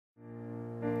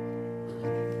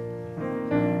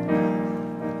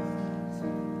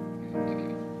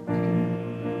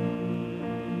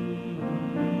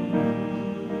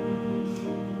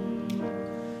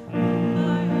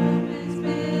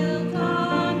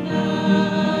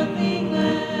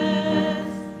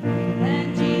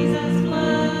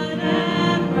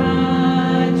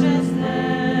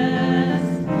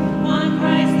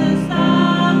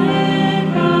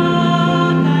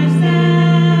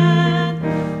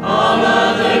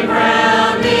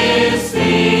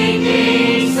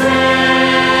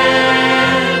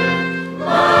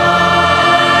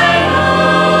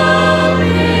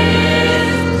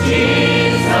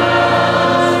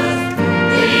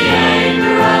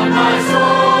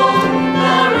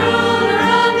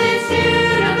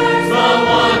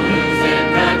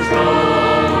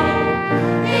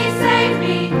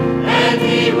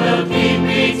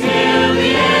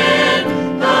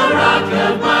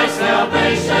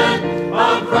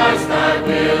Christ I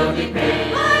will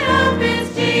depend. My hope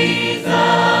is Jesus.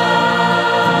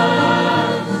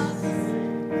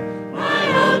 My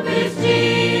hope is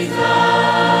Jesus.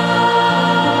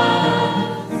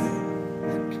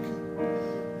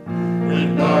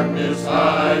 When darkness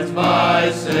hides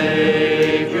my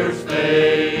Savior's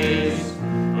face,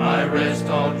 I rest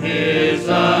on His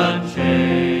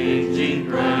unchanging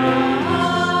grace.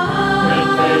 When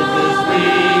faith is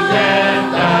weak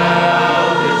and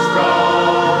doubt is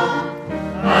strong,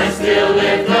 I still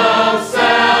lift up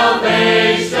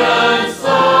salvation's song.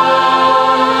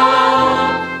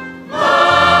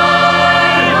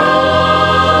 My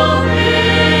hope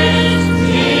is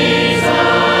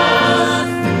Jesus,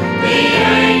 the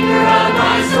anchor of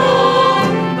my soul,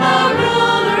 the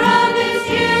ruler of this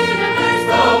universe,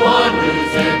 the one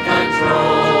who's in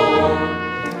control.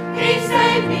 He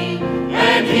saved me,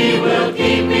 and He will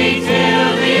keep me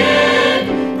till the end.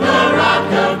 The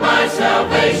rock of my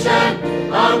salvation,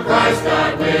 on Christ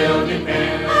I will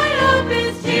depend. My hope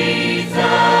is Jesus.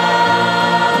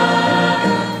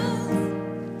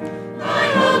 My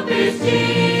hope is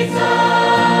Jesus.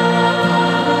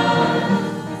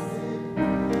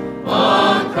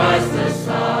 On Christ the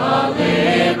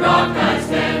solid rock I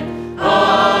stand.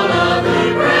 All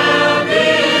other ground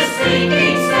is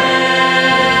sinking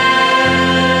sand.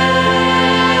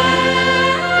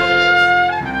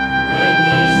 When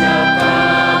He shall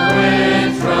come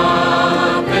with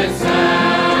trumpet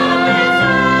sound,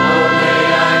 oh, may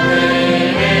I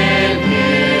then in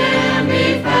Him be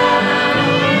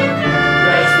found,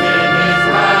 dressed in His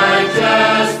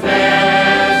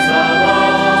righteousness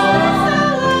alone,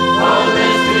 all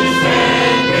this to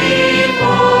stand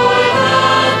before the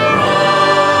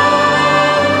throne.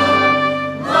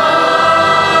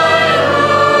 My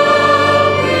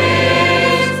hope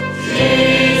is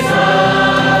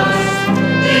Jesus,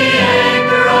 the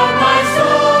anchor of my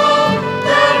soul,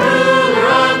 the ruler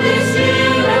of this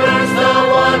universe, the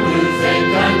one who's in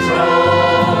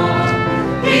control.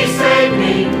 He saved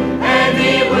me, and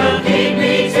He will keep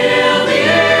me till the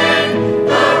end.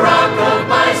 The rock of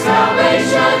my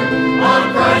salvation, on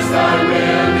Christ I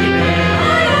will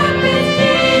depend. He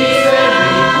saved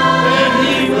me, and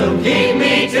He will keep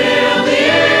me till the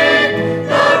end.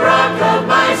 The rock of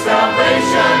my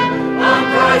salvation, on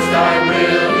Christ I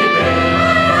will depend.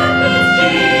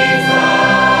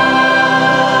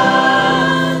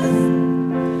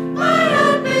 My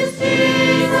hope is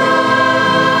Jesus.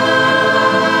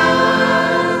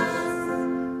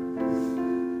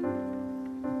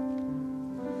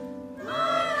 My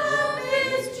hope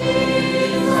is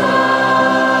Jesus.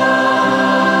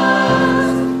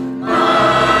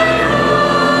 My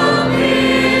hope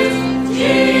is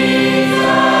Jesus.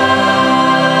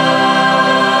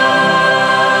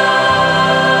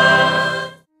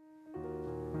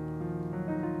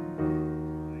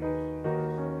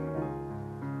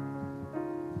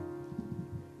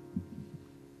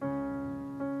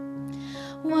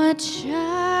 What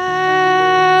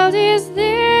child is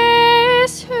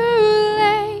this who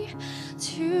lay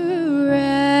to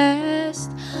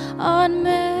rest on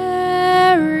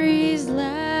Mary's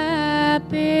lap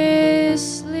is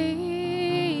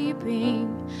sleeping,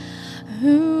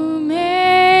 whom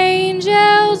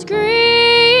angels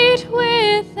greet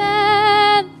with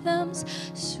anthems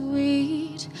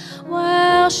sweet,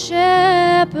 while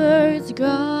shepherds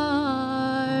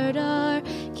guard our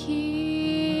keeping.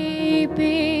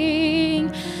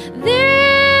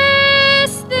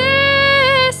 This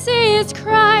is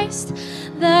Christ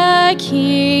the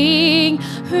King,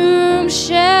 whom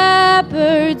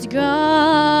shepherds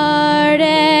guard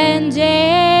and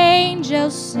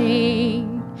angels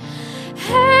sing.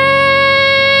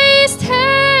 Haste,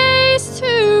 haste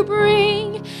to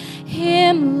bring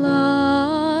Him,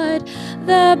 Lord,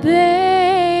 the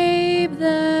babe,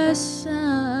 the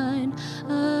Son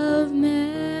of Mary.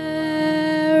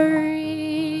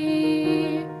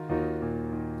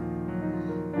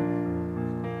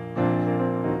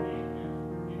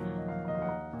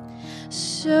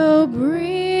 So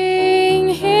bring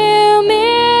Him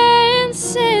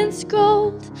incense,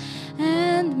 gold,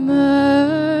 and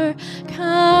myrrh.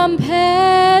 Come,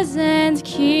 peasant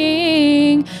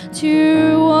king,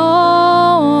 to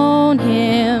own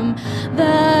Him,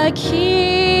 the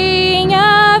King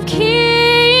of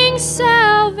kings.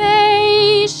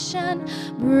 Salvation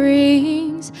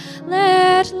brings.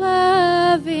 Let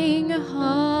loving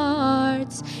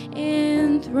hearts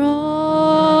enthrone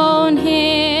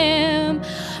Him.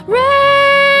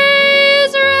 Reign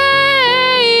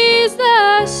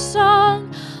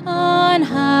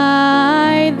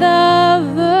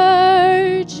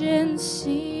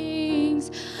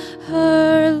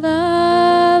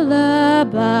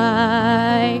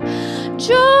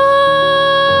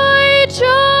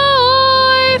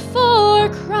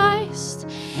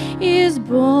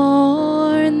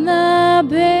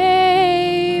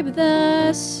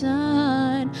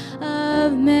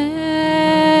of Mary.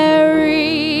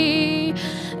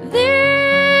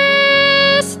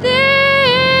 This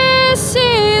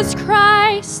is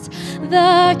Christ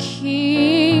the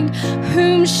King,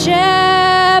 whom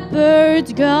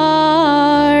shepherds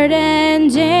guard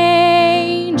and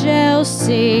angels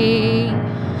sing.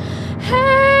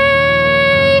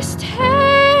 Haste,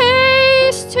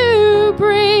 haste to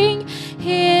bring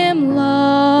him,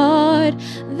 Lord,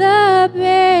 the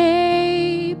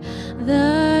babe,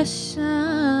 the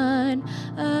Son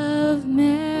of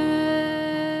Mary.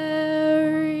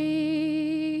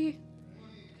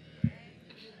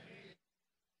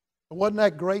 Wasn't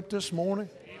that great this morning?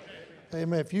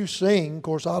 Amen. If you sing, of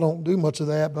course I don't do much of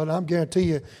that, but I'm guarantee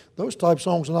you those type of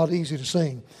songs are not easy to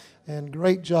sing. And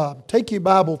great job. Take your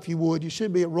Bible if you would. You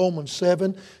should be at Romans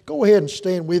 7. Go ahead and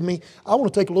stand with me. I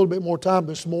want to take a little bit more time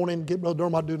this morning, get Brother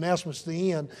Durham to do announcements at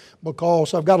the end,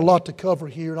 because I've got a lot to cover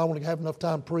here and I want to have enough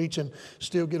time to preach and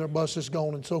still get our buses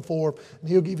going and so forth. And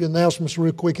he'll give you announcements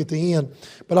real quick at the end.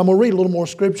 But I'm going to read a little more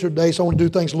scripture today, so I want to do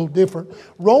things a little different.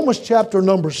 Romans chapter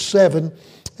number 7.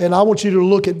 And I want you to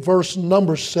look at verse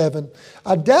number 7.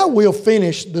 I doubt we'll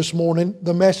finish this morning,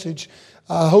 the message,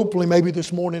 hopefully maybe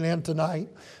this morning and tonight.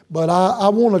 But I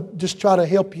want to just try to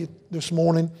help you this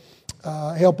morning,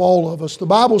 help all of us. The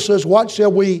Bible says, what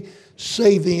shall we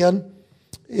say then?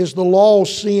 Is the law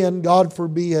sin? God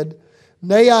forbid.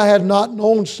 Nay, I had not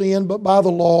known sin but by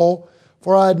the law,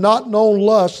 for I had not known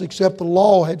lust except the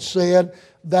law had said,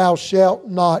 thou shalt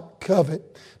not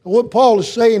covet. Now, what Paul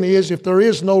is saying is, if there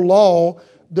is no law,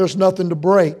 there's nothing to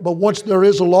break. But once there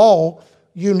is a law,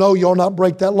 you know you'll not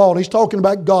break that law. And he's talking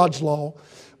about God's law.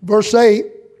 Verse 8,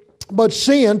 but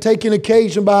sin, taking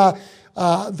occasion by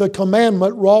the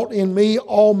commandment, wrought in me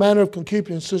all manner of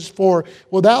concupiscences, for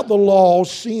without the law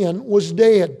sin was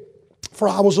dead. For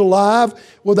I was alive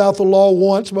without the law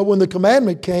once, but when the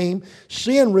commandment came,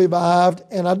 sin revived,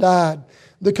 and I died.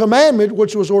 The commandment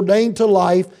which was ordained to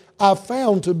life, I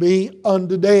found to be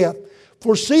unto death.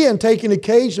 For sin, taking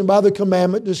occasion by the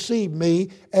commandment, deceived me,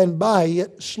 and by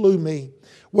it slew me.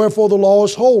 Wherefore the law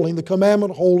is holy, the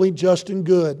commandment holy, just and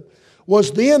good.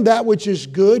 Was then that which is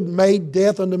good made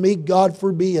death unto me? God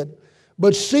forbid.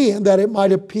 But sin, that it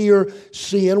might appear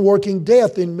sin, working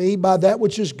death in me by that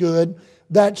which is good,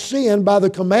 that sin by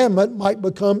the commandment might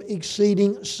become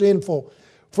exceeding sinful.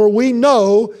 For we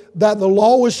know that the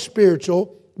law is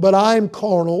spiritual, but I am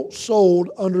carnal,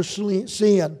 sold under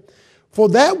sin. For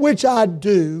that which I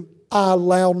do, I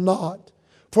allow not.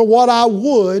 For what I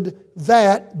would,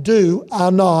 that do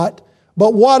I not.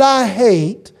 But what I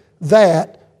hate,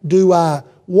 that do I.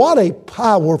 What a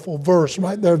powerful verse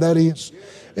right there that is.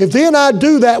 If then I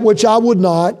do that which I would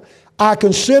not, I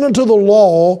consent unto the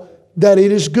law that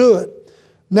it is good.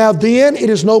 Now then it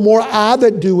is no more I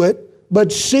that do it,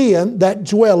 but sin that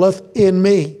dwelleth in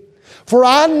me. For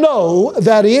I know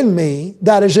that in me,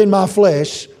 that is in my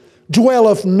flesh,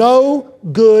 dwelleth no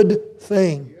good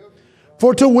thing.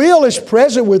 For to will is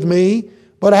present with me,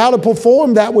 but how to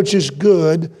perform that which is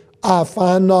good, I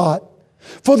find not.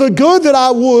 For the good that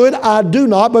I would, I do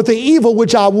not, but the evil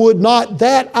which I would not,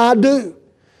 that I do.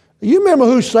 You remember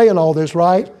who's saying all this,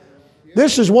 right?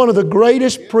 This is one of the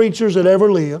greatest preachers that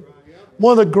ever lived.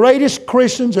 One of the greatest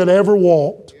Christians that ever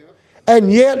walked.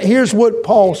 And yet, here's what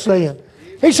Paul's saying.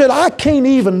 He said, I can't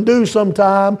even do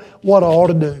sometime what I ought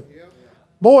to do.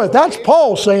 Boy, if that's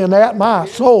Paul saying that, my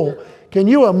soul, can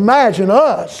you imagine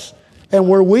us and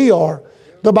where we are?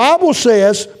 The Bible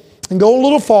says, and go a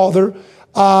little farther,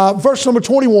 verse number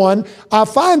 21, I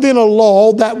find then a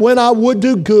law that when I would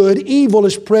do good, evil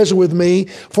is present with me,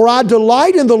 for I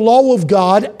delight in the law of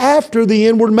God after the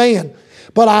inward man.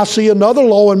 But I see another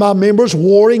law in my members,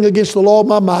 warring against the law of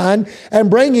my mind, and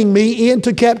bringing me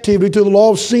into captivity to the law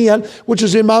of sin, which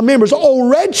is in my members. O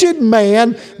wretched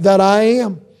man that I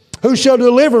am! Who shall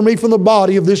deliver me from the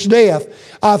body of this death?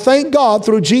 I thank God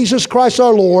through Jesus Christ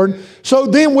our Lord. So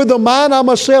then with the mind I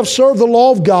myself serve the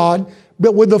law of God,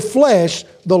 but with the flesh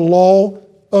the law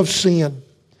of sin.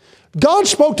 God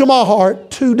spoke to my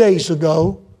heart 2 days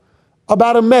ago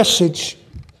about a message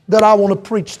that I want to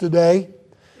preach today.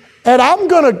 And I'm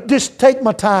going to just take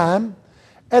my time.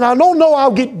 And I don't know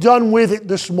I'll get done with it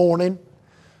this morning.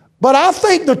 But I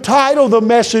think the title of the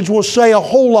message will say a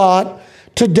whole lot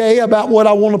today about what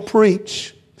I want to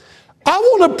preach. I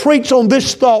want to preach on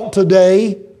this thought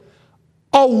today: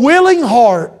 a willing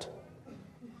heart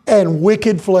and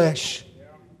wicked flesh.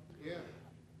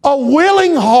 A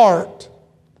willing heart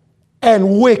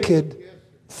and wicked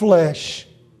flesh.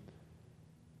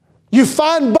 You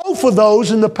find both of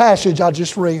those in the passage I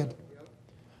just read.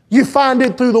 You find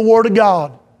it through the Word of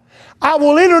God. I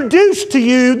will introduce to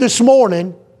you this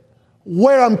morning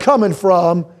where I'm coming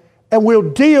from and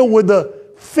we'll deal with the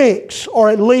fix, or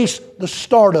at least the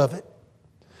start of it.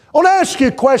 I want to ask you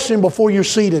a question before you're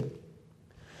seated.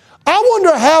 I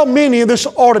wonder how many in this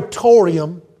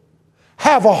auditorium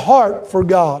have a heart for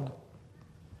God.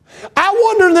 I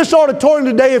wonder in this auditorium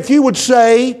today if you would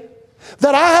say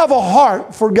that I have a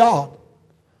heart for God.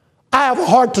 I have a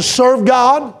heart to serve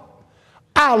God.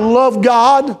 I love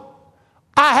God.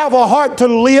 I have a heart to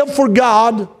live for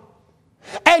God.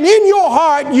 And in your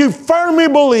heart, you firmly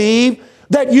believe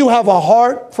that you have a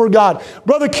heart for God.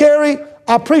 Brother Kerry,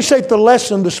 I appreciate the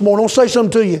lesson this morning. I'll say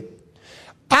something to you.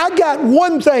 I got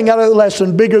one thing out of the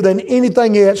lesson bigger than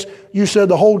anything else you said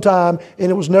the whole time, and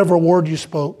it was never a word you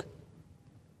spoke.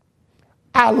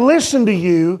 I listened to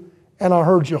you, and I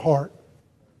heard your heart.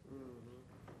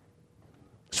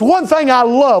 It's one thing I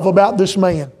love about this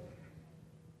man.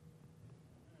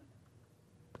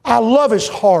 I love his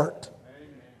heart.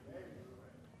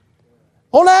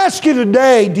 I want to ask you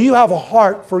today, do you have a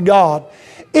heart for God?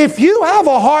 If you have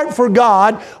a heart for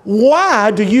God,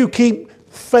 why do you keep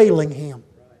failing Him?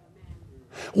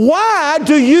 Why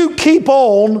do you keep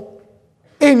on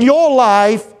in your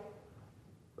life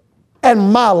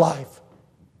and my life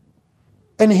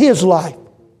and His life?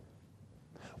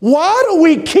 Why do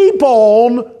we keep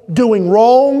on doing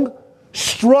wrong,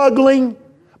 struggling,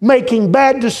 making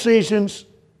bad decisions?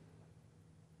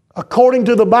 According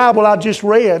to the Bible I just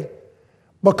read,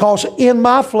 because in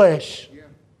my flesh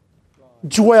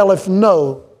dwelleth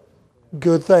no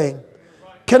good thing.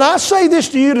 Can I say this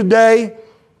to you today?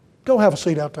 Go have a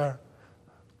seat out there.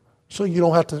 So you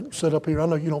don't have to sit up here. I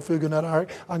know you don't feel good now. I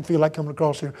can feel like coming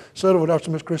across here. Sit over there to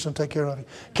Miss Chris and take care of you.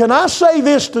 Can I say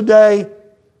this today?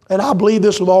 And I believe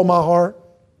this with all my heart.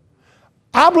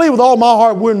 I believe with all my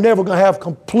heart we're never going to have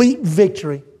complete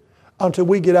victory until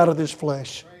we get out of this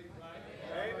flesh.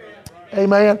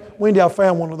 Amen. Wendy, I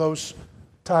found one of those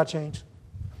tie chains.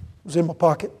 It was in my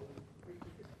pocket.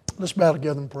 Let's bow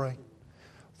together and pray.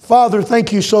 Father,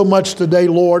 thank you so much today,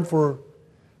 Lord, for,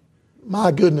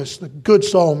 my goodness, the good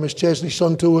song Miss Chesney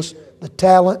sung to us, the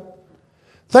talent.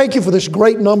 Thank you for this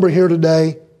great number here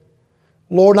today.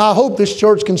 Lord, and I hope this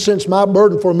church can sense my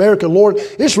burden for America. Lord,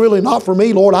 it's really not for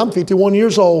me, Lord. I'm 51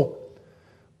 years old.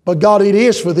 But God, it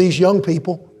is for these young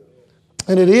people.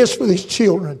 And it is for these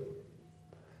children.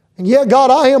 And yeah, God,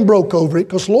 I am broke over it.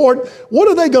 Because, Lord, what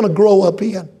are they going to grow up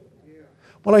in?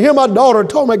 When I hear my daughter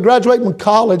talking about graduating from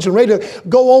college and ready to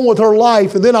go on with her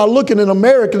life, and then I look at an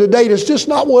America today that's just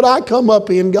not what I come up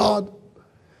in, God.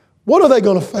 What are they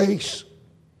going to face?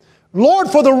 Lord,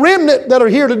 for the remnant that are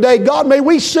here today, God, may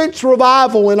we sense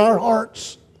revival in our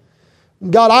hearts.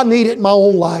 God, I need it in my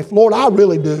own life. Lord, I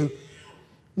really do.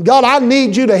 God, I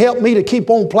need you to help me to keep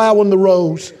on plowing the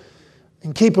rows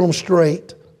and keeping them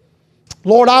straight.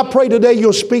 Lord, I pray today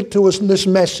you'll speak to us in this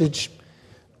message.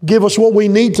 Give us what we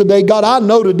need today. God, I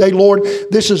know today, Lord,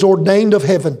 this is ordained of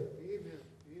heaven.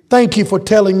 Thank you for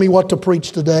telling me what to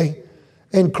preach today.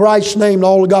 In Christ's name,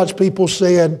 all of God's people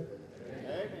said,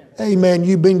 Amen.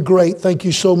 You've been great. Thank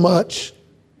you so much.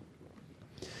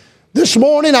 This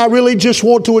morning, I really just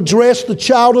want to address the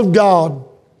child of God.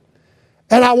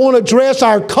 And I want to address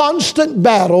our constant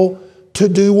battle to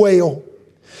do well.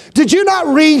 Did you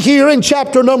not read here in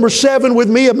chapter number 7 with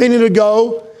me a minute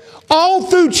ago? All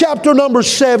through chapter number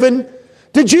 7,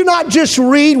 did you not just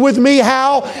read with me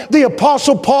how the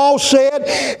Apostle Paul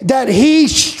said that he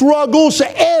struggles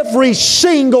every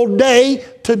single day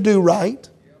to do right?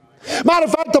 Matter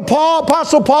of fact, the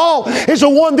Apostle Paul is the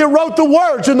one that wrote the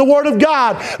words in the Word of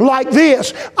God like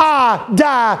this: I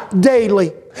die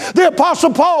daily. The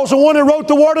Apostle Paul is the one who wrote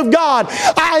the Word of God.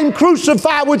 I am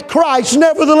crucified with Christ,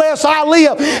 nevertheless I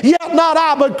live. Yet not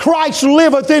I, but Christ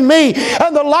liveth in me.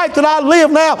 And the life that I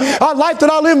live now, a life that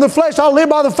I live in the flesh, I live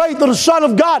by the faith of the Son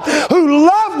of God, who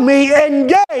loved me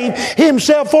and gave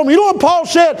Himself for me. You know what Paul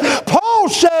said? Paul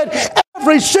said,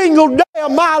 every single day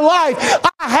of my life,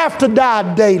 I have to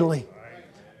die daily.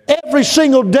 Every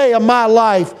single day of my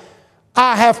life,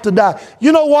 I have to die.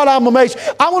 You know what? I'm amazed.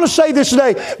 I want to say this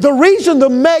today. The reason the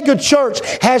mega church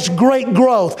has great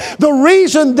growth, the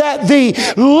reason that the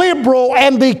liberal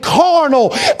and the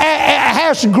carnal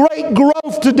has great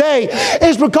growth today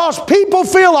is because people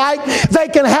feel like they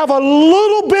can have a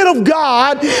little bit of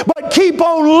God but keep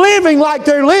on living like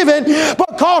they're living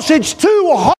because it's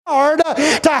too hard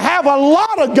to have a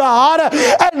lot of God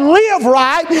and live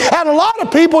right, and a lot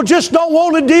of people just don't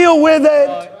want to deal with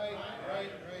it.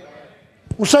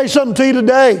 I'll say something to you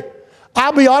today.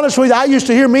 I'll be honest with you, I used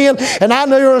to hear men, and I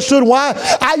never understood why.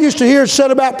 I used to hear it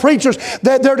said about preachers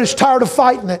that they're just tired of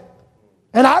fighting it.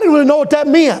 And I didn't really know what that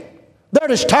meant. They're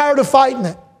just tired of fighting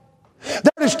it.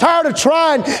 They're just tired of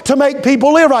trying to make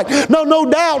people live right. No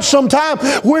doubt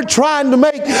sometimes we're trying to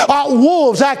make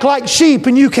wolves act like sheep,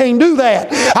 and you can't do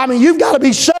that. I mean, you've got to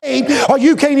be saved or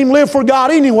you can't even live for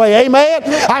God anyway. Amen?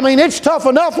 I mean, it's tough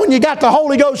enough when you got the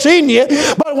Holy Ghost in you,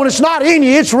 but when it's not in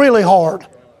you, it's really hard.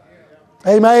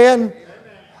 Amen?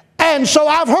 And so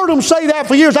I've heard them say that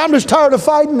for years. I'm just tired of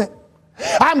fighting it.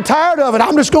 I'm tired of it.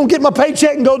 I'm just going to get my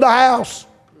paycheck and go to the house.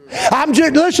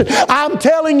 Listen, I'm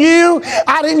telling you,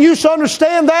 I didn't used to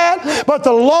understand that, but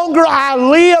the longer I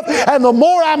live and the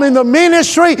more I'm in the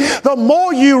ministry, the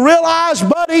more you realize,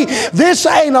 buddy, this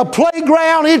ain't a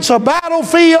playground, it's a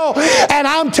battlefield. And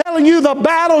I'm telling you, the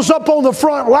battle's up on the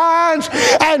front lines,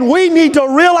 and we need to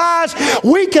realize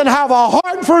we can have a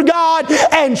heart for God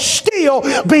and still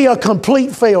be a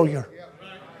complete failure.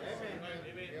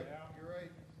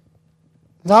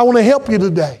 Now, I want to help you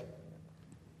today.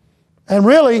 And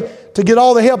really, to get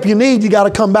all the help you need, you got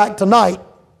to come back tonight.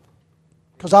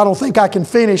 Because I don't think I can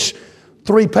finish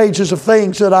 3 pages of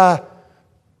things that I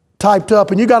typed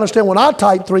up. And you got to understand, when I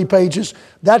type 3 pages,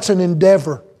 that's an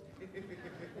endeavor.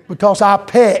 Because I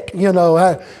peck,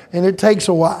 and it takes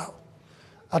a while.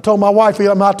 I told my wife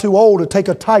I'm not too old to take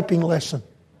a typing lesson.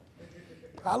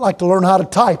 I like to learn how to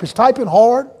type. Is typing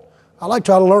hard? I like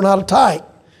to try to learn how to type.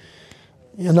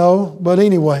 But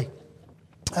anyway,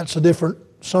 that's a different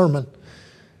sermon.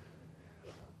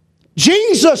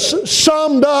 Jesus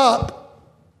summed up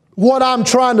what I'm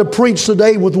trying to preach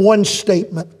today with one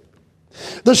statement.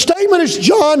 The statement is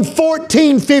John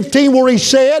 14:15, where he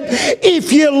said,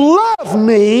 "If you love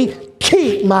me,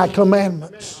 keep my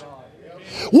commandments."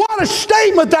 What a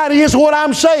statement that is, what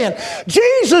I'm saying.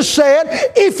 Jesus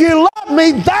said, if you love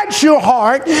me, that's your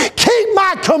heart. Keep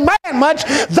my commandments.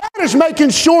 That is making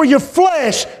sure your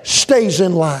flesh stays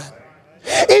in line.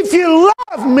 If you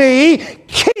love me,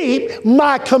 keep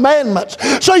my commandments.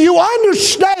 So you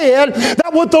understand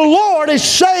that what the Lord is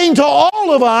saying to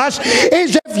all of us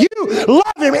is, if you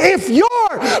love Him, if your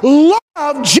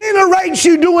love generates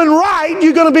you doing right,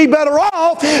 you're going to be better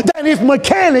off than if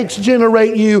mechanics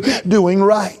generate you doing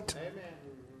right.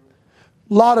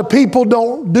 A lot of people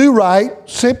don't do right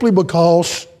simply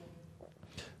because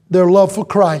their love for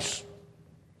Christ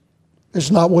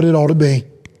is not what it ought to be.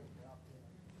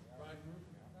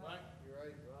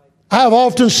 I have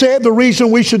often said the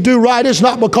reason we should do right is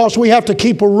not because we have to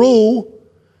keep a rule,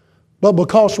 but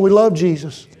because we love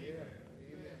Jesus.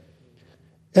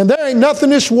 And there ain't nothing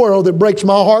in this world that breaks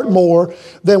my heart more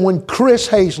than when Chris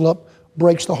Haizlip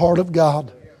breaks the heart of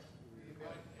God.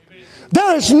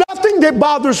 There is nothing that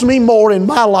bothers me more in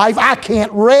my life. I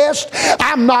can't rest.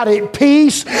 I'm not at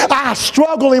peace. I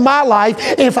struggle in my life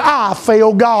if I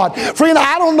fail God. Friend,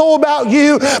 I don't know about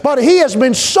you, but He has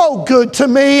been so good to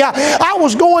me. I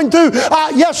was going through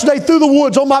yesterday through the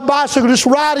woods on my bicycle, just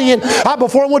riding, and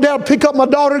before I went down to pick up my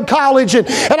daughter in college, and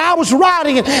I was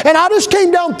riding, and I just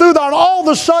came down through there, and all of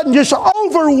a sudden, just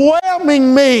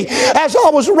overwhelming me as I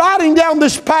was riding down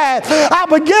this path, I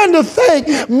began to think,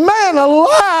 man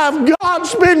alive,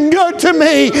 God's been good to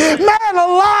me. Man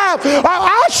alive,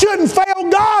 I shouldn't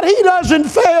fail God. He doesn't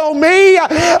fail me.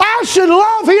 I should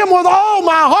love Him with all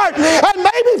my heart. And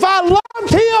maybe if I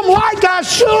loved Him like I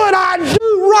should, I'd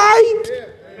do right.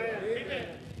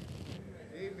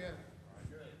 Amen.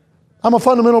 I'm a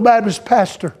fundamental Baptist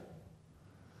pastor.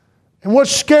 And what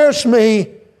scares me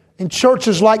in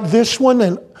churches like this one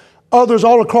and others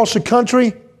all across the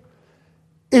country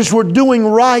is we're doing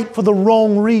right for the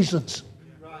wrong reasons.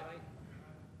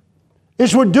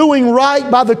 Is we're doing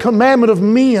right by the commandment of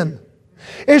men.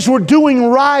 Is we're doing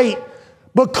right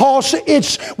because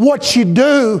it's what you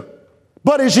do.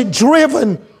 But is it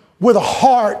driven with a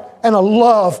heart and a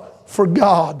love for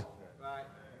God?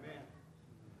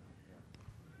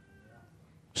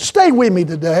 Stay with me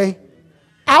today.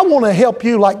 I want to help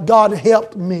you like God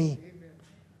helped me.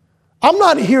 I'm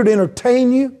not here to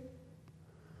entertain you.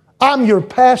 I'm your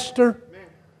pastor.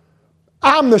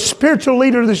 I'm the spiritual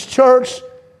leader of this church.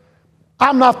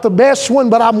 I'm not the best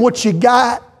one, but I'm what you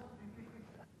got.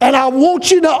 And I want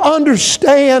you to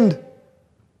understand,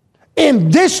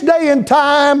 in this day and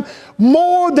time,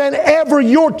 more than ever,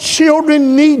 your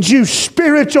children need you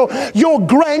spiritual. Your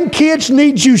grandkids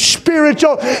need you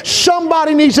spiritual.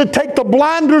 Somebody needs to take the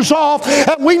blinders off,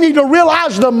 and we need to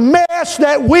realize the mess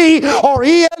that we are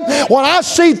in. When I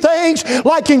see things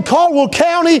like in Caldwell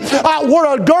County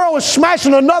where a girl is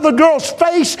smashing another girl's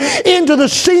face into the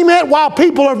cement while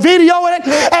people are videoing it,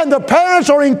 and the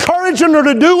parents are encouraging her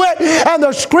to do it, and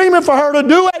they're screaming for her to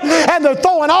do it, and they're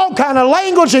throwing all kind of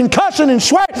language and cussing and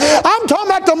swearing. I'm talking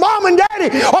about the mom and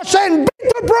daddy are saying,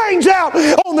 beat the brains out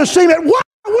on the cement. Why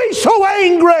are we so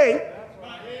angry?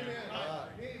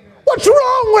 What's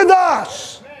wrong with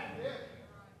us?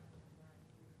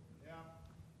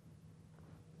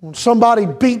 When somebody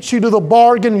beats you to the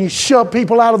bargain and you shove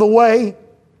people out of the way,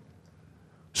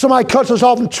 somebody cuts us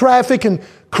off in traffic and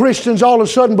Christians all of a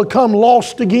sudden become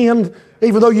lost again,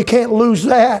 even though you can't lose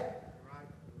that.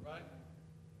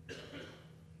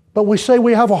 But we say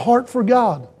we have a heart for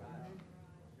God.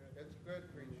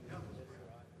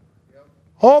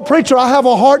 Oh, preacher, I have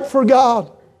a heart for God.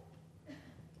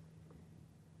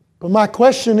 But my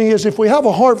question is, if we have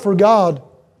a heart for God,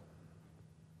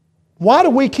 why do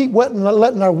we keep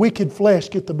letting our wicked flesh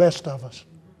get the best of us?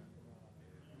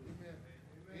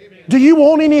 Do you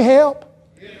want any help?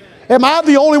 Am I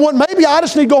the only one? Maybe I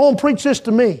just need to go home and preach this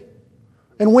to me.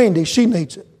 And Wendy, she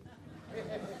needs it.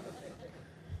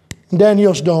 And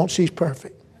Danielle's don't. She's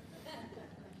perfect.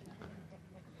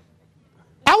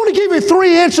 I want to give you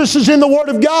 3 instances in the Word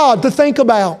of God to think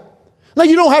about. Now,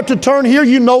 you don't have to turn here.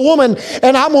 You know them.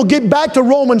 And I'm going to get back to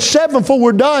Romans 7 before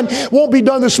we're done. Won't be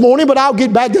done this morning, but I'll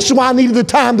get back. This is why I needed the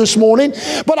time this morning.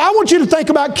 But I want you to think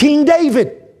about King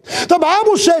David. The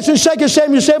Bible says in 2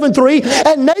 Samuel 7:3,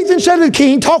 and Nathan said to the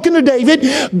king, talking to David,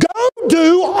 go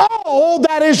do all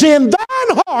that is in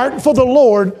thine heart for the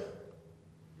Lord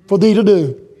for thee to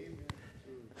do.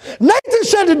 Nathan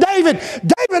said to David,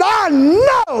 David, I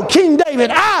know, King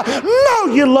David, I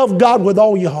know you love God with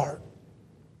all your heart.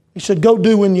 He said, go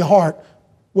do in your heart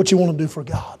what you want to do for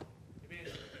God.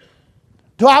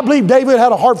 Do I believe David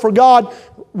had a heart for God?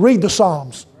 Read the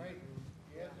Psalms.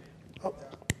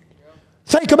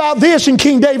 Think about this in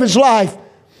King David's life.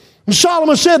 And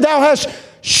Solomon said, thou hast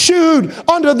shewed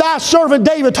unto thy servant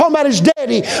David, talking about his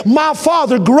daddy, my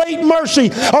father, great mercy,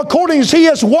 according as he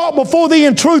has walked before thee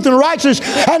in truth and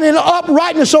righteousness and in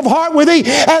uprightness of heart with thee.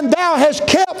 And thou hast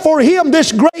kept for him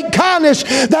this great kindness,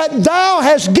 that thou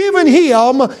hast given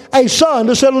him a son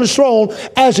to sit on his throne,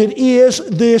 as it is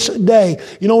this day.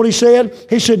 You know what he said?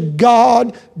 He said,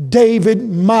 God, David,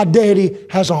 my daddy,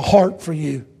 has a heart for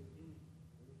you.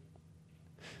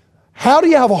 How do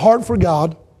you have a heart for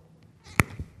God?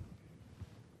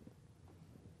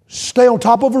 Stay on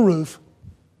top of a roof,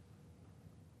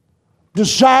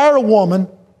 desire a woman,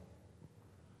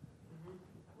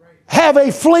 have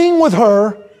a fling with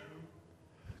her,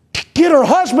 get her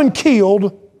husband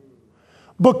killed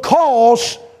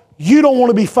because you don't want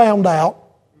to be found out,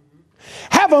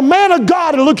 have a man of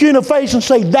God to look you in the face and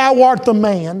say, thou art the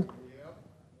man,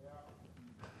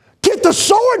 get the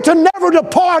sword to never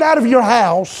depart out of your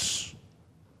house,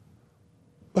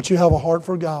 but you have a heart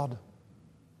for God.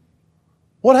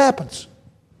 What happens?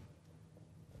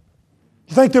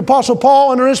 You think the Apostle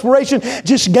Paul, under inspiration,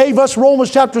 just gave us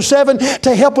Romans chapter 7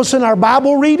 to help us in our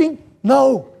Bible reading?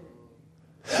 No.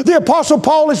 The Apostle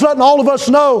Paul is letting all of us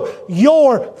know,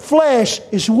 your flesh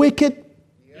is wicked.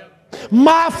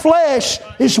 My flesh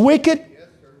is wicked.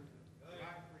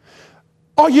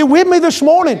 Are you with me this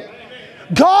morning?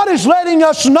 God is letting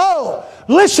us know.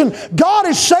 Listen, God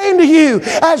is saying to you,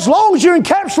 as long as you're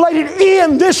encapsulated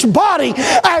in this body,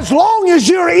 as long as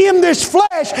you're in this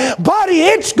flesh, buddy,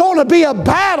 it's going to be a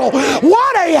battle.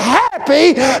 What a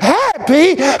happy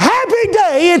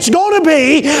day it's going to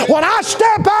be when I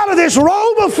step out of this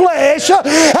robe of flesh and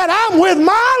I'm with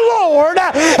my Lord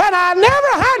and I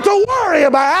never have to worry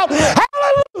about,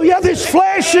 hallelujah, this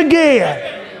flesh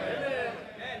again.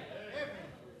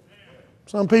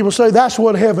 Some people say that's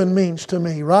what heaven means to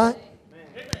me, right?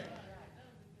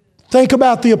 Think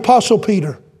about the Apostle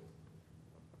Peter.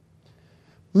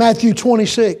 Matthew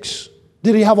 26.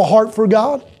 Did he have a heart for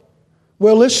God?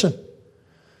 Well, listen.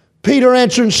 Peter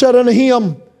answered and said unto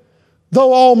him,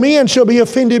 though all men shall be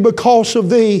offended because of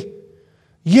thee,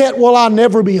 yet will I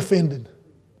never be offended.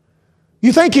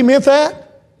 You think he meant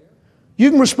that? You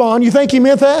can respond. You think he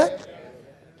meant that?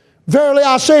 Verily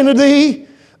I say unto thee,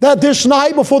 that this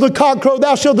night before the cock crow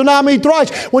thou shalt deny me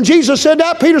thrice. When Jesus said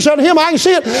that, Peter said to him, I can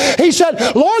see it. He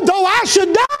said, Lord, though I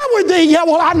should die with thee, yet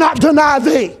will I not deny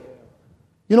thee.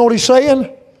 You know what he's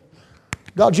saying?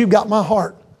 God, you've got my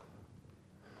heart.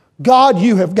 God,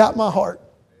 you have got my heart.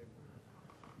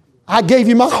 I gave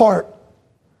you my heart.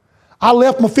 I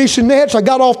left my fishing nets. I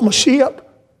got off my ship.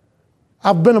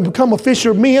 I've become a fisher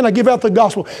of men. I give out the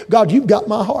gospel. God, you've got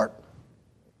my heart.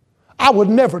 I would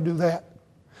never do that.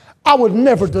 I would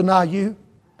never deny you.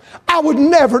 I would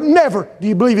never. Do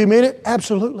you believe he meant it?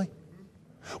 Absolutely.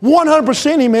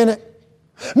 100% he meant it.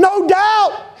 No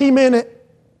doubt he meant it.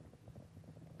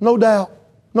 No doubt.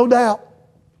 No doubt.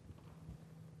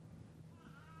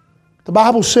 The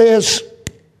Bible says,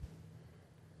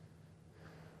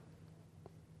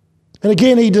 and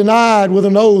again he denied with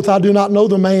an oath, I do not know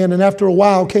the man. And after a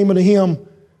while came unto him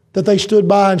that they stood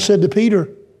by and said to Peter,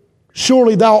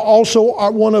 Surely thou also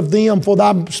art one of them, for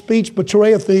thy speech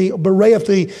betrayeth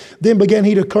thee. Then began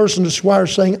he to curse and to swear,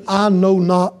 saying, I know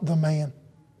not the man.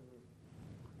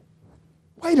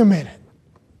 Wait a minute.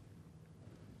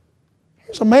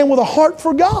 Here's a man with a heart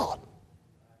for God.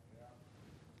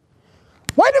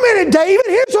 Wait a minute, David.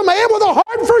 Here's a man with a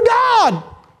heart for God.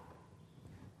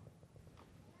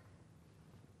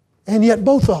 And yet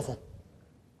both of them.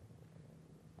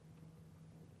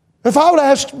 If I would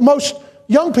ask most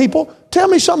young people, tell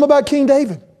me something about King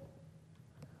David.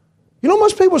 You know what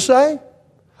most people say?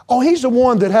 Oh, he's the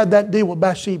one that had that deal with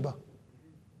Bathsheba.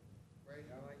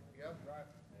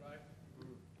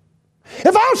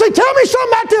 If I would say, tell me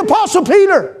something about the Apostle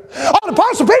Peter. Oh, the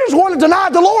Apostle Peter's the one that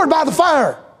denied the Lord by the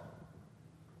fire.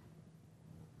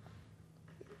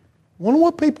 Wonder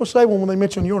what people say when they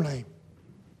mention your name.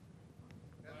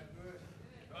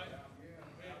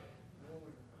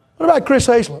 What about Chris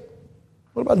Haizlip?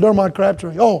 What about Dermot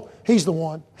Crabtree? Oh, he's the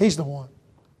one. He's the one.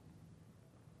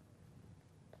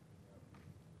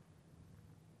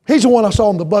 He's the one I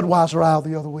saw in the Budweiser aisle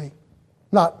the other week.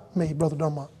 Not me, Brother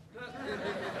Dermot.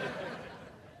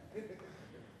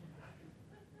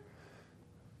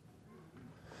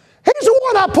 He's the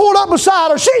one I pulled up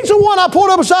beside, or she's the one I pulled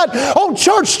up beside on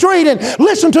Church Street and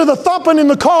listened to the thumping in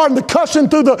the car and the cussing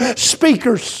through the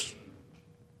speakers.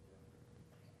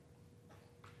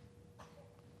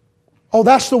 Oh,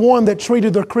 that's the one that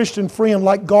treated their Christian friend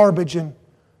like garbage and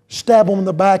stabbed them in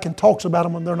the back and talks about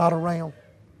them when they're not around.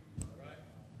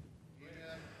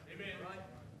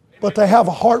 But they have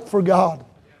a heart for God.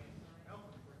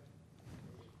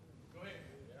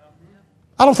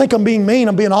 I don't think I'm being mean,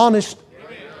 I'm being honest.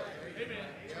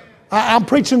 I'm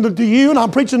preaching to you and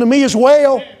I'm preaching to me as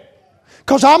well.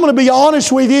 Because I'm going to be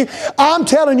honest with you. I'm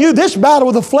telling you, this battle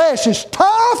with the flesh is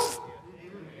tough.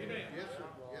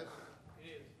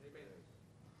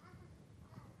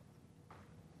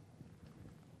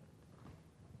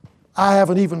 I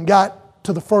haven't even got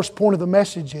to the first point of the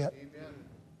message yet.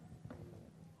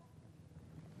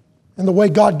 And the way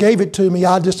God gave it to me,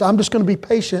 I'm just going to be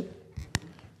patient.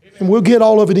 And we'll get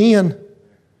all of it in.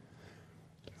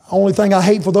 Only thing I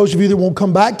hate for those of you that won't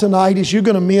come back tonight is you're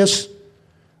going to miss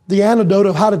the antidote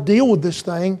of how to deal with this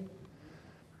thing.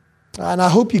 And I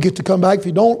hope you get to come back. If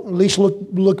you don't, at least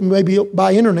look maybe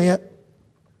by internet.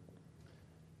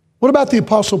 What about the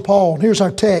Apostle Paul? Here's our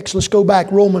text. Let's go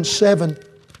back, Romans 7.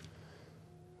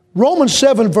 Romans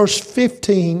 7 verse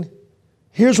 15.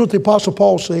 Here's what the Apostle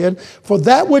Paul said. For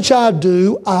that which I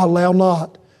do, I allow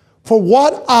not. For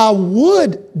what I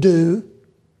would do,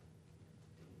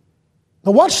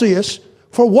 now watch this.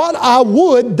 For what I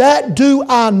would, that do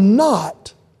I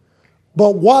not.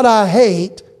 But what I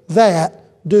hate, that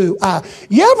do I.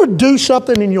 You ever do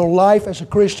something in your life as a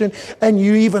Christian and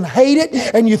you even hate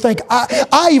it and you think,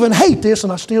 I even hate this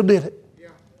and I still did it?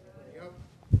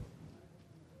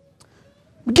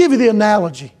 I'll give you the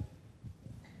analogy.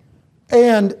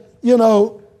 And, you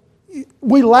know,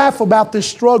 we laugh about this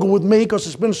struggle with me because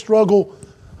it's been a struggle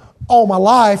all my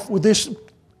life with this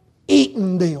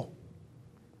eating deal.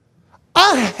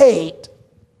 I hate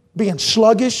being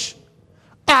sluggish.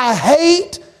 I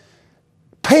hate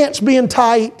pants being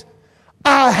tight.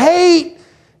 I hate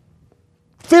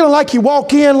feeling like you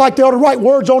walk in like they ought to write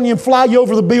words on you and fly you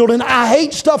over the building. I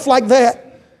hate stuff like that.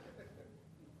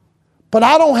 But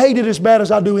I don't hate it as bad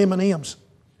as I do M&Ms.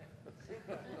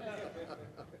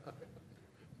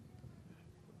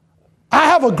 I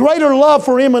have a greater love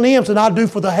for M&Ms than I do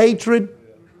for the hatred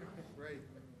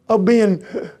of being,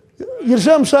 you see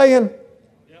what I'm saying?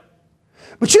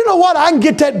 But you know what? I can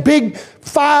get that big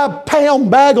 5-pound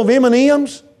bag of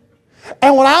M&Ms,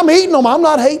 and when I'm eating them, I'm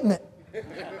not hating it.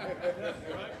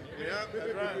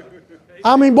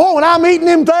 I mean, boy, when I'm eating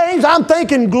them things, I'm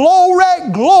thinking,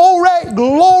 glory, glory,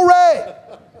 glory.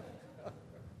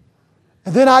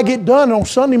 And then I get done on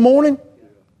Sunday morning.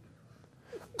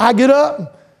 I get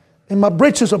up, and my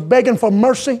britches are begging for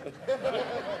mercy.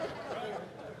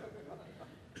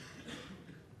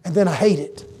 And then I hate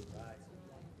it.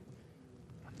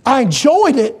 I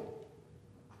enjoyed it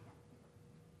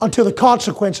until the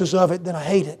consequences of it, then I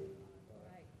hate it.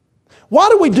 Why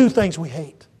do we do things we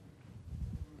hate?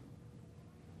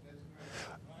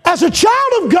 As a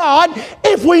child of God,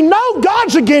 if we know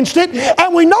God's against it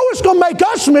and we know it's going to make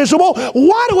us miserable,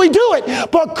 why do we do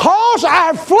it? Because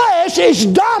our flesh is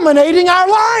dominating our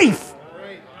life.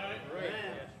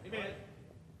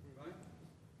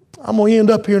 I'm going to end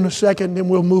up here in a second and then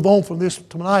we'll move on from this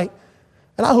tonight.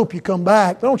 And I hope you come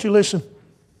back. But don't you listen?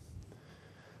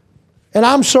 And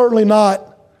I'm certainly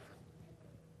not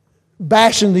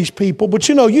bashing these people, but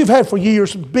you know, you've had for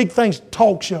years big things,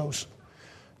 talk shows.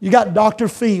 You got Dr.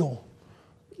 Phil.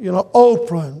 you know,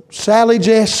 Oprah and Sally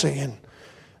Jesse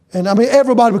and I mean,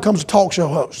 everybody becomes a talk show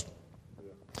host.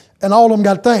 And all of them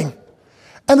got a thing.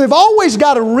 And they've always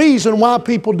got a reason why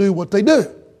people do what they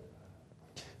do.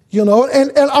 You know,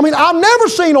 and I mean, I've never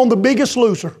seen on The Biggest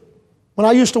Loser, when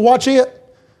I used to watch it,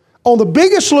 on The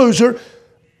Biggest Loser,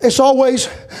 it's always,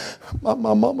 my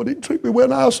mama didn't treat me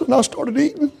well and I started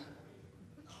eating.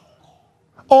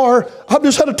 Or, I've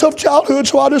just had a tough childhood,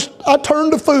 so I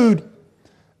turned to food.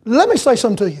 Let me say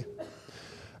something to you.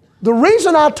 The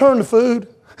reason I turn to food,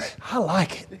 I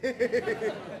like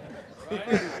it.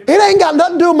 It ain't got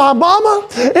nothing to do with my mama.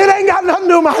 It ain't got nothing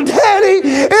to do with my daddy.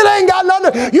 It ain't got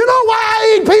nothing to... You know why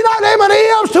I eat peanut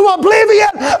M&Ms to oblivion?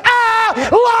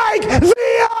 I like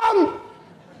them.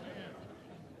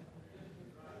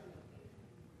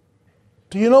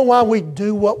 Do you know why we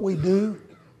do what we do?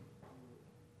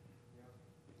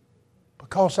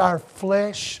 Because our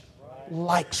flesh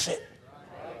likes it.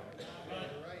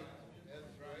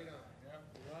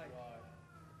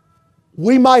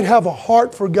 We might have a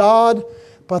heart for God,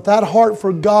 but that heart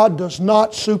for God does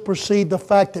not supersede the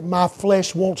fact that my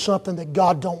flesh wants something that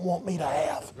God don't want me to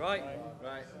have. Right.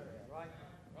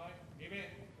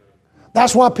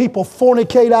 That's why people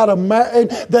fornicate out of marriage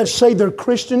that say they're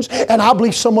Christians, and I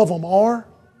believe some of them are.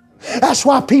 That's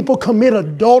why people commit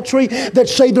adultery that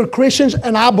say they're Christians,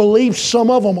 and I believe some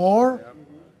of them are.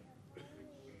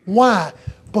 Why?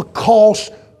 Because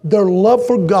their love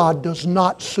for God does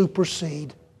not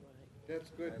supersede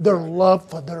their love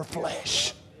for their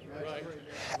flesh.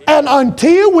 And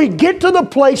until we get to the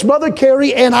place, Brother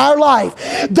Carey, in our life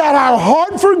that our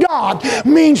heart for God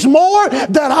means more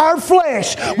than our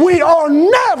flesh, we are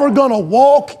never going to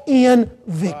walk in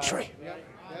victory.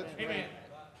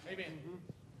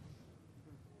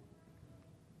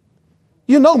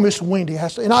 You know Miss Wendy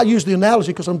has to, and I use the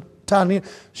analogy because I'm tying in,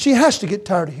 she has to get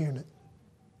tired of hearing it.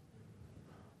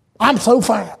 I'm so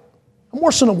fat. I'm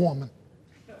worse than a woman.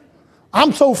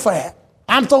 I'm so fat.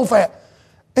 I'm so fat.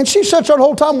 And she sits there the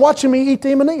whole time watching me eat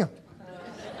the M&M.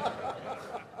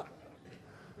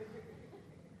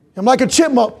 I'm like a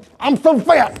chipmunk. I'm so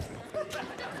fat.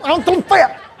 I'm so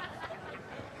fat.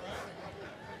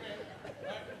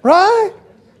 Right?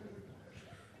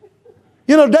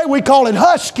 You know, today we call it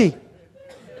husky.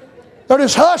 They're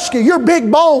just husky. You're big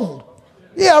boned.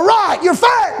 Yeah, right. You're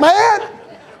fat, man.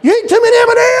 You eat too many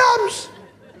M&Ms.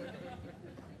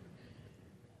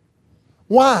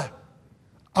 Why?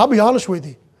 I'll be honest with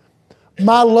you.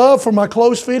 My love for my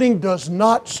clothes fitting does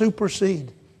not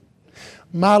supersede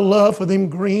my love for them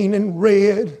green and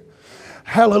red,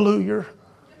 hallelujah,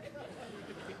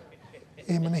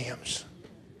 M&Ms.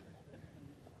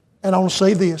 And I want to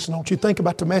say this, and I want you to think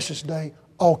about the message today,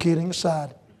 all kidding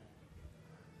aside.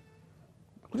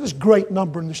 Look at this great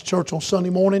number in this church on Sunday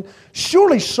morning.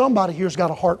 Surely somebody here's got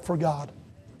a heart for God.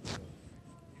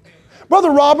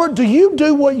 Brother Robert, do you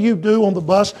do what you do on the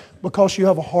bus because you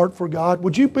have a heart for God?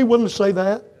 Would you be willing to say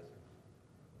that?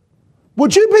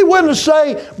 Would you be willing to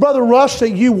say, Brother Russ, that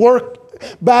you work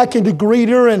back into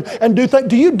greeter and do things?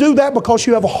 Do you do that because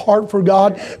you have a heart for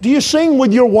God? Do you sing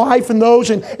with your wife and those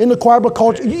in the choir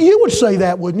because you would say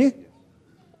that, wouldn't you?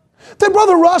 Then,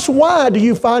 Brother Russ, why do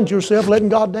you find yourself letting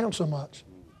God down so much?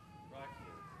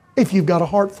 If you've got a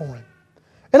heart for Him.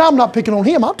 And I'm not picking on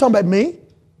him, I'm talking about me.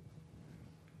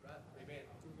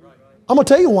 I'm going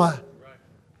to tell you why.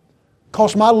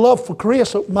 Because my love for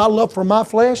Chris, my love for my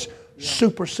flesh,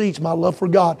 supersedes my love for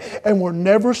God. And we're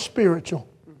never spiritual.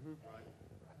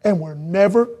 And we're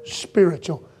never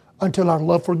spiritual until our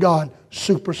love for God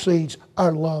supersedes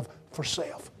our love for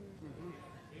self.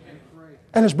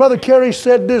 And as Brother Carey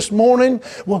said this morning,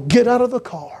 well, get out of the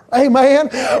car. Amen.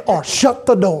 Or shut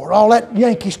the door. All that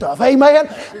Yankee stuff. Amen.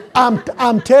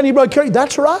 I'm telling you, Brother Carey,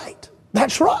 that's right.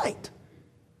 That's right.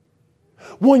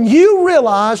 When you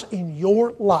realize in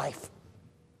your life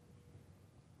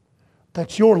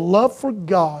that your love for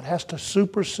God has to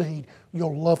supersede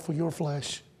your love for your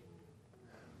flesh,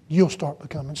 you'll start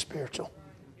becoming spiritual.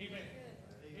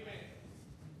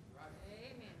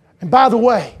 And by the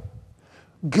way,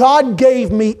 God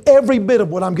gave me every bit of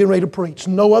what I'm getting ready to preach.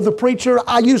 No other preacher.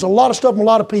 I use a lot of stuff from a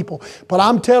lot of people. But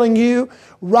I'm telling you,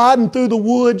 riding through the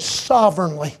woods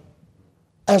sovereignly,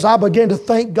 as I began to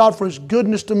thank God for His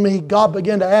goodness to me, God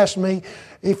began to ask me,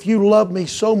 if you love me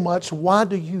so much, why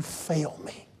do you fail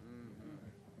me?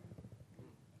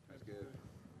 That's good.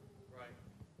 Right.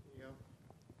 Yeah.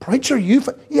 Preacher,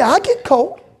 yeah, I get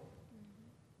cold.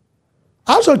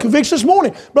 I was on conviction this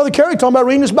morning. Brother Carey talking about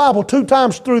reading his Bible 2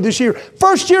 times through this year.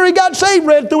 First year he got saved,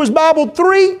 read through his Bible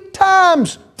 3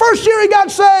 times. First year he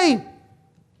got saved.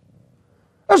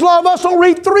 There's a lot of us don't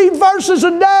read 3 verses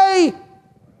a day.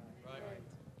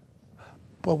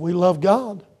 But we love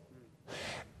God.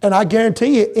 And I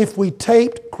guarantee you, if we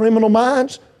taped Criminal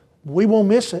Minds, we won't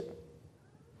miss it.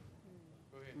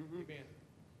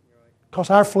 Because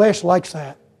our flesh likes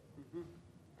that.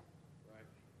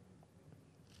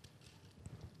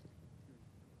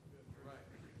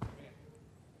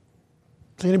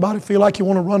 Does anybody feel like you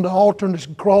want to run to the altar and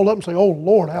just crawl up and say, "Oh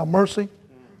Lord, have mercy.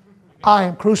 I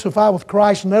am crucified with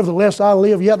Christ, nevertheless I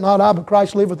live, yet not I, but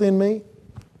Christ liveth in me"?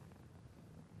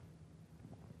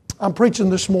 I'm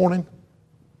preaching this morning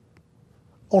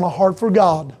on a heart for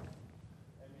God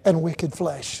and wicked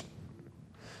flesh.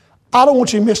 I don't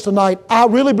want you to miss tonight. I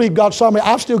really believe God saw me.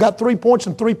 I've still got 3 points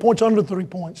and 3 points under 3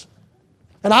 points.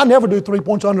 And I never do 3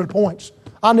 points under the points.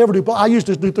 I never do. I used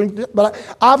to do 3, but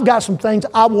I've got some things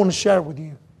I want to share with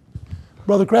you.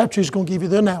 Brother Crabtree's going to give you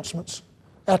the announcements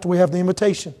after we have the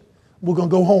invitation. We're going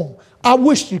to go home. I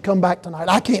wish you'd come back tonight.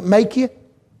 I can't make you.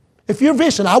 If you're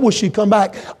visiting, I wish you'd come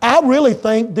back. I really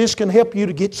think this can help you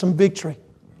to get some victory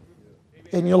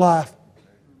in your life.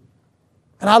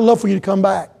 And I'd love for you to come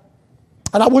back.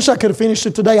 And I wish I could have finished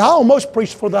it today. I almost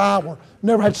preached for the hour.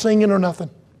 Never had singing or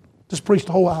nothing. Just preached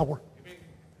the whole hour.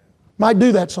 Might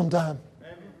do that sometime.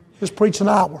 Just preach an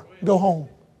hour. Go home.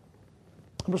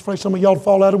 I'm just afraid some of y'all will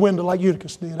fall out of the window like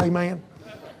Eutychus did. Amen.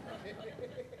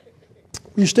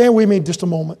 Will you stand with me just a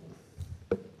moment?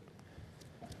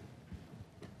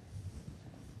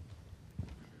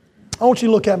 I want you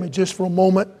to look at me just for a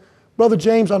moment. Brother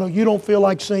James, I know you don't feel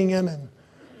like singing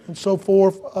and so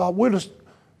forth. We're just,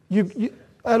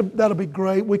 that'll be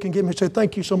great. We can get me and say,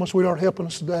 "Thank you so much, sweetheart, helping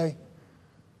us today."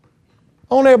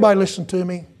 I want everybody to listen to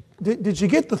me. Did you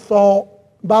get the thought?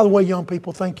 By the way, young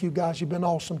people, thank you guys. You've been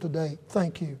awesome today.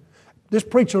 Thank you. This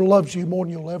preacher loves you more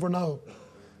than you'll ever know.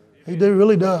 He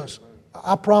really does.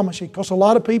 I promise you. Because a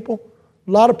lot of people,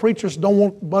 a lot of preachers don't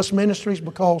want bus ministries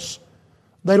because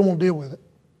they don't want to deal with it.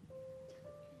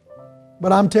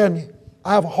 But I'm telling you,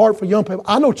 I have a heart for young people.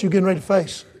 I know what you're getting ready to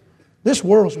face. This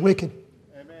world's wicked,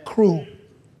 cruel.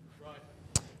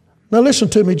 Now listen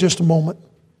to me just a moment.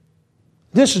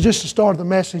 This is just the start of the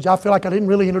message. I feel like I didn't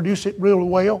really introduce it really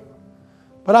well.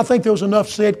 But I think there was enough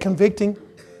said convicting.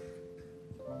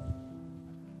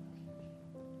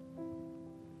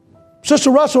 Sister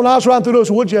Russell and I was riding through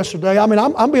those woods yesterday. I mean,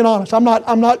 I'm being honest. I'm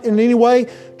not in any way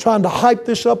trying to hype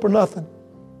this up or nothing.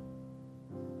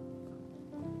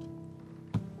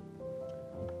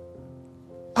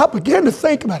 I began to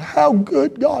think about how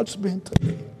good God's been to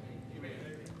me.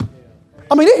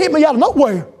 I mean, it hit me out of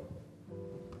nowhere.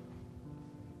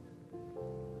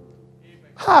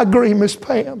 I agree, Miss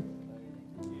Pam.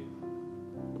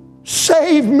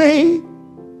 Saved me.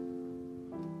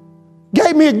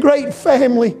 Gave me a great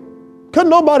family. Couldn't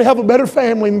nobody have a better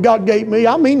family than God gave me.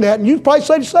 I mean that, and you'd probably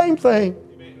say the same thing.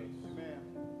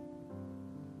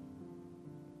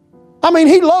 I mean,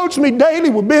 He loads me daily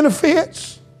with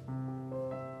benefits.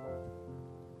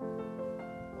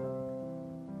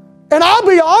 And I'll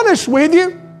be honest with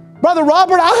you, Brother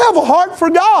Robert, I have a heart for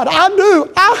God. I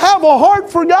do. I have a heart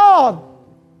for God.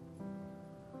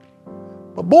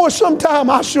 But boy, sometimes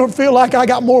I sure feel like I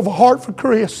got more of a heart for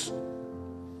Chris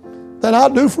than I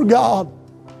do for God.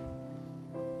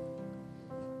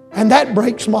 And that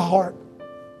breaks my heart.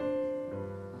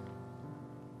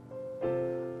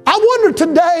 I wonder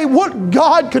today what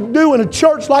God could do in a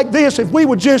church like this if we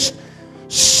would just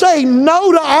say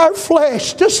no to our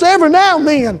flesh, just every now and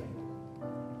then.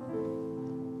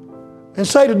 And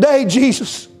say, "Today,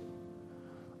 Jesus,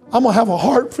 I'm going to have a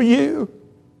heart for you.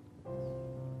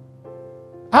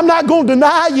 I'm not going to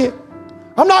deny you.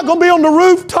 I'm not going to be on the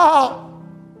rooftop.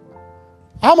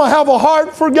 I'm going to have a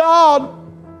heart for God.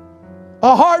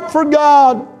 A heart for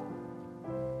God."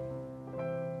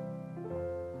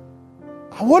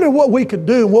 I wonder what we could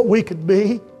do and what we could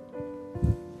be.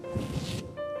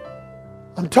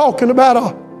 I'm talking about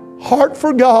a heart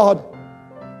for God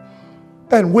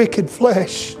and wicked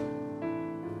flesh.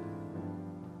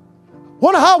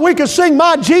 Wonder how we could sing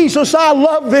 "My Jesus, I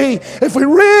love Thee" if we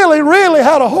really, really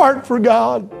had a heart for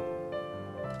God.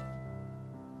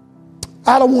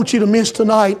 I don't want you to miss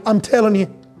tonight. I'm telling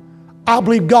you, I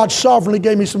believe God sovereignly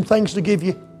gave me some things to give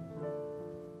you.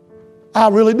 I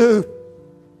really do.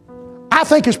 I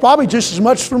think it's probably just as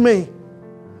much for me.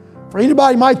 For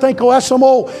anybody who might think, "Oh, that's some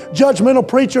old judgmental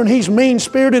preacher and he's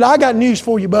mean-spirited," I got news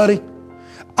for you, buddy.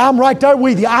 I'm right there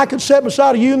with you. I could sit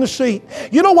beside you in the seat.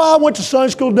 You know why I went to Sunday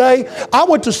school day? I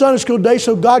went to Sunday school day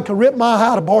so God could rip my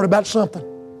heart apart about something.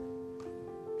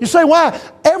 You say, why?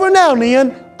 Every now and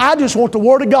then, I just want the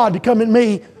Word of God to come in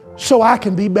me so I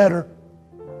can be better.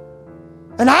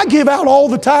 And I give out all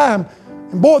the time.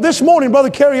 And boy, this morning, Brother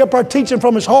Kerry up there teaching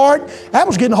from his heart, that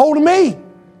was getting hold of me.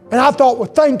 And I thought, well,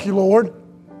 thank you, Lord.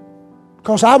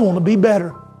 Because I want to be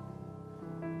better.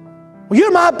 Well,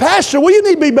 you're my pastor. What do you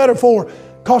need to be better for?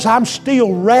 Because I'm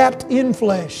still wrapped in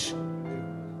flesh.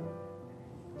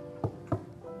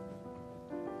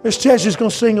 Miss Chessie's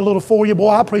going to sing a little for you. Boy,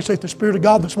 I appreciate the Spirit of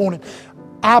God this morning.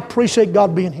 I appreciate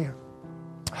God being here.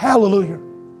 Hallelujah.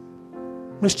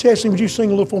 Miss Chessie, would you sing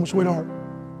a little for me, sweetheart?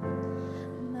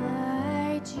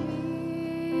 My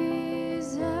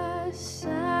Jesus,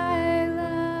 I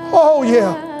love. Oh,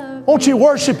 yeah. Won't you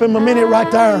worship Him a minute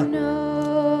right there?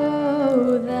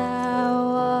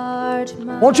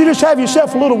 Won't you just have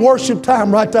yourself a little worship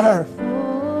time right there?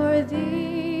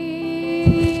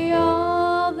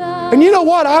 And you know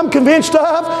what I'm convinced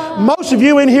of? Most of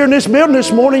you in here in this building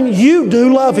this morning, you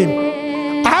do love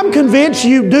Him. I'm convinced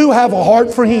you do have a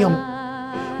heart for Him.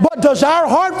 But does our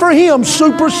heart for Him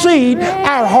supersede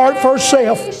our heart for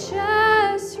self? Who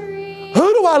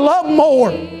do I love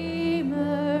more?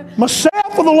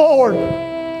 Myself or the Lord?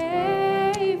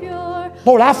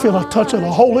 Lord, I feel a touch of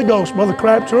the Holy Ghost, Brother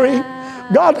Crabtree.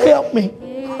 God help me.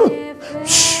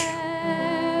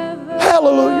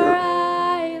 Hallelujah.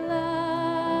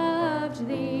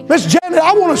 Miss Janet,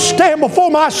 I want to stand before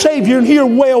my Savior and hear,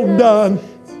 well done.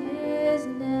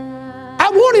 I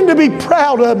want Him to be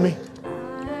proud of me.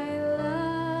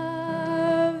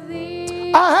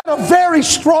 I had a very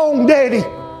strong daddy.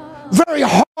 Very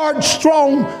hard,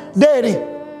 strong daddy.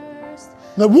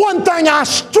 The one thing I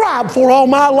strived for all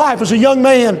my life as a young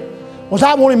man was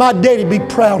I wanted my daddy to be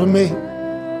proud of me.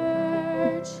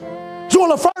 It's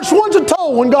one of the first ones I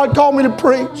told when God called me to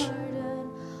preach.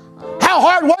 How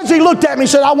hard was He? Looked at me and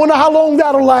said, I wonder how long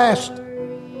that'll last.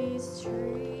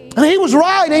 And He was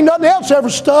right. Ain't nothing else ever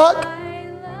stuck.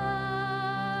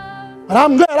 And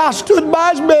I'm glad I stood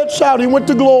by His bedside. He went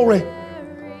to glory.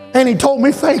 And He told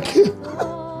me, thank you.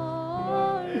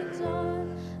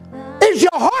 Is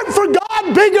your heart for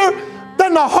God bigger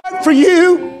than the heart for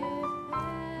you?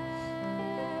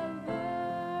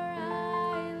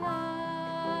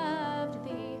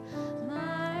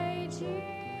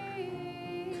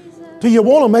 Do you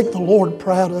want to make the Lord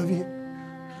proud of you?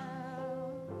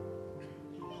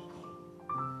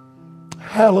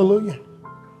 Hallelujah.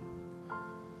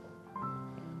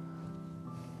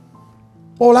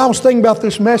 Well, I was thinking about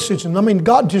this message, and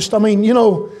God you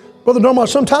know, Brother Norman,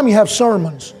 sometimes you have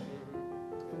sermons.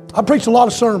 I preach a lot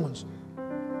of sermons.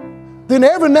 Then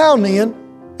every now and then,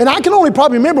 and I can only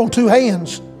probably remember on two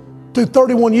hands through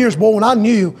 31 years, boy, when I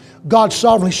knew God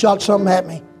sovereignly shot something at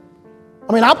me.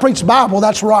 I preach the Bible,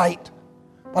 that's right.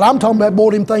 But I'm talking about,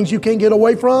 boy, them things you can't get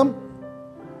away from.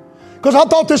 Because I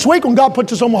thought this week, when God put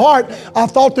this on my heart, I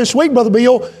thought this week, Brother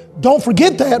Bill, don't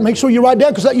forget that. Make sure you write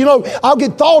down. Because, you know, I'll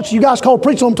get thoughts. You guys call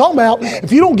preaching what I'm talking about.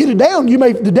 If you don't get it down,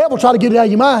 the devil try to get it out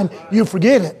of your mind. You'll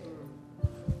forget it.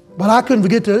 But I couldn't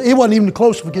forget it wasn't even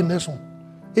close to forgetting this one.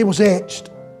 It was etched.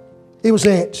 It was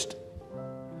etched.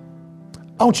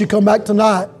 I want you to come back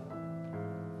tonight.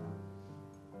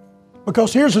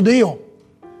 Because here's the deal.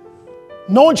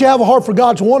 Knowing you have a heart for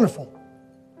God's wonderful.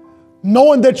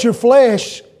 Knowing that your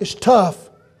flesh is tough,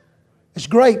 it's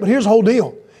great. But here's the whole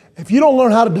deal. If you don't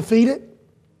learn how to defeat it,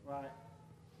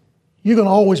 you're going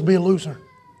to always be a loser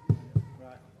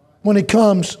when it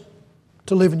comes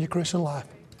to living your Christian life.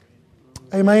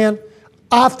 Amen.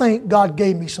 I think God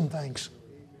gave me some things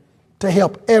to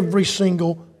help every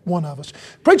single one of us.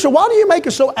 Preacher, why do you make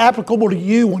it so applicable to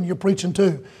you when you're preaching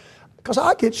too? Because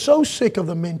I get so sick of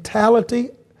the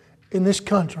mentality in this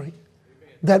country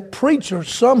that preachers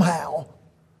somehow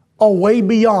are way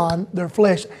beyond their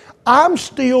flesh. I'm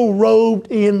still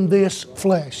robed in this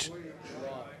flesh.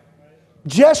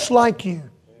 Just like you.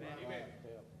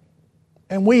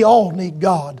 And we all need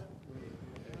God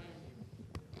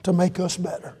to make us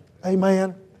better.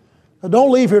 Amen. Now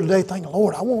don't leave here today thinking,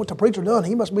 Lord, I want what the preacher done.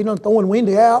 He must be done throwing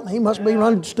Wendy out, and he must be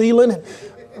done stealing. And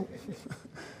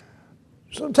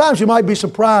sometimes you might be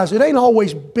surprised. It ain't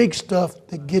always big stuff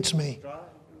that gets me.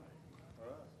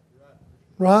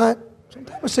 Right?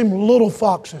 Sometimes it seems little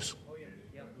foxes.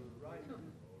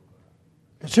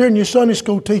 It's hearing your Sunday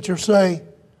school teacher say,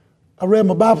 I read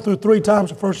my Bible through 3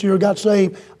 times the first year I got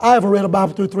saved. I haven't read a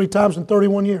Bible through 3 times in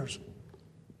 31 years.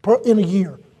 In a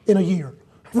year.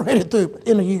 I've read it through, but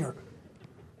in a year.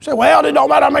 You say, well, it don't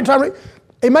matter how many times I read.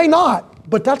 It may not,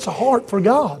 but that's a heart for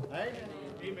God. Amen.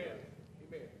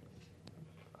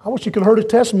 I wish you could have heard a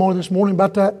testimony this morning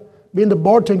about that, being the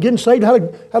bartender, getting saved, how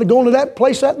to go into that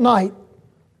place that night,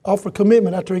 offer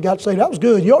commitment after he got saved. That was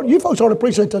good. You folks ought to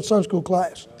appreciate that Sunday school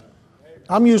class.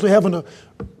 I'm usually having to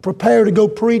prepare to go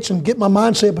preach and get my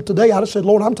mindset, but today I just said,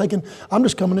 Lord, I'm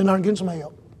just coming in there and getting some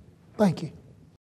help. Thank you.